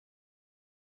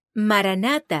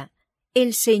Maranata,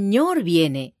 el Señor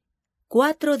viene.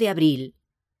 4 de abril.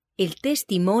 El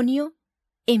testimonio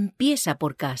empieza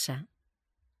por casa.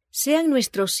 Sean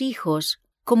nuestros hijos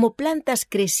como plantas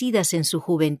crecidas en su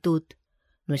juventud,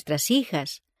 nuestras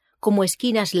hijas como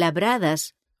esquinas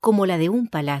labradas como la de un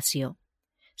palacio.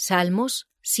 Salmos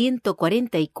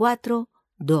 144,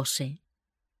 12.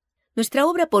 Nuestra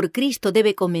obra por Cristo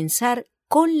debe comenzar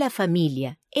con la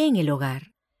familia, en el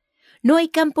hogar. No hay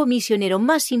campo misionero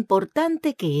más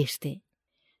importante que este.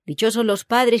 Dichosos los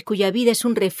padres cuya vida es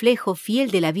un reflejo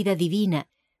fiel de la vida divina,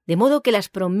 de modo que las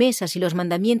promesas y los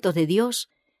mandamientos de Dios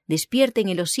despierten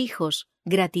en los hijos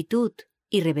gratitud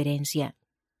y reverencia.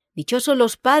 Dichosos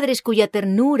los padres cuya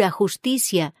ternura,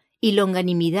 justicia y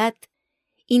longanimidad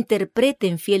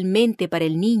interpreten fielmente para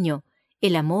el niño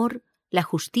el amor, la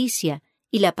justicia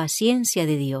y la paciencia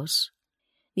de Dios.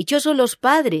 Dichosos los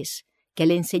padres que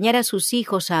al enseñar a sus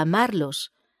hijos a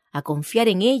amarlos, a confiar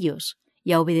en ellos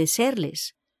y a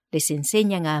obedecerles, les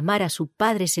enseñan a amar a su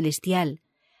Padre Celestial,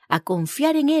 a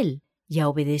confiar en Él y a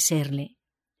obedecerle.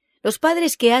 Los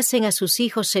padres que hacen a sus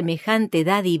hijos semejante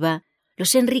dádiva,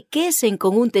 los enriquecen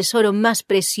con un tesoro más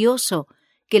precioso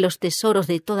que los tesoros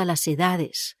de todas las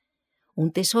edades,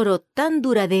 un tesoro tan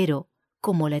duradero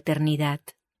como la eternidad.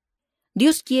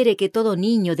 Dios quiere que todo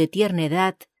niño de tierna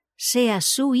edad sea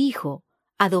su hijo,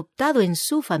 adoptado en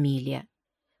su familia.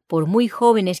 Por muy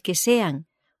jóvenes que sean,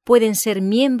 pueden ser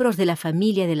miembros de la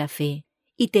familia de la fe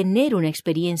y tener una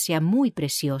experiencia muy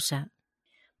preciosa.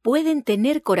 Pueden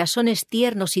tener corazones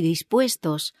tiernos y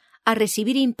dispuestos a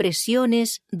recibir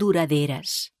impresiones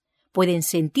duraderas. Pueden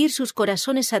sentir sus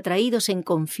corazones atraídos en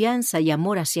confianza y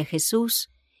amor hacia Jesús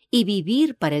y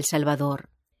vivir para el Salvador.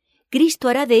 Cristo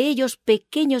hará de ellos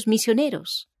pequeños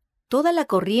misioneros. Toda la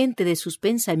corriente de sus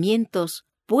pensamientos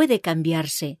puede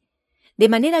cambiarse, de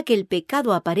manera que el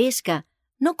pecado aparezca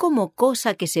no como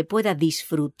cosa que se pueda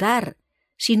disfrutar,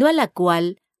 sino a la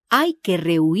cual hay que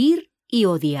rehuir y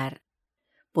odiar.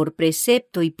 Por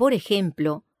precepto y por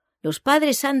ejemplo, los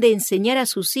padres han de enseñar a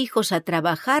sus hijos a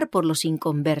trabajar por los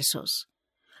inconversos.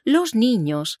 Los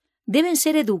niños deben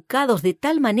ser educados de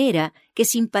tal manera que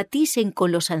simpaticen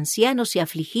con los ancianos y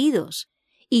afligidos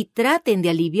y traten de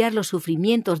aliviar los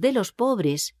sufrimientos de los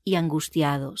pobres y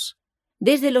angustiados.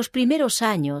 Desde los primeros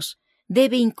años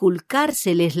debe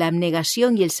inculcárseles la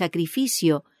abnegación y el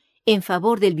sacrificio en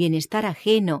favor del bienestar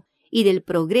ajeno y del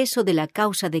progreso de la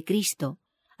causa de Cristo,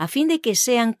 a fin de que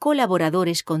sean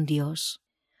colaboradores con Dios.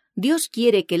 Dios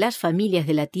quiere que las familias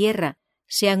de la tierra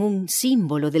sean un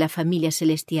símbolo de la familia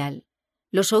celestial.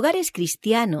 Los hogares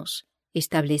cristianos,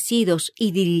 establecidos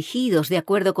y dirigidos de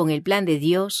acuerdo con el plan de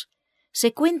Dios,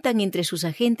 se cuentan entre sus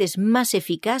agentes más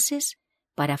eficaces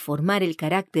para formar el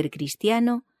carácter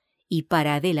cristiano y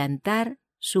para adelantar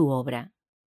su obra.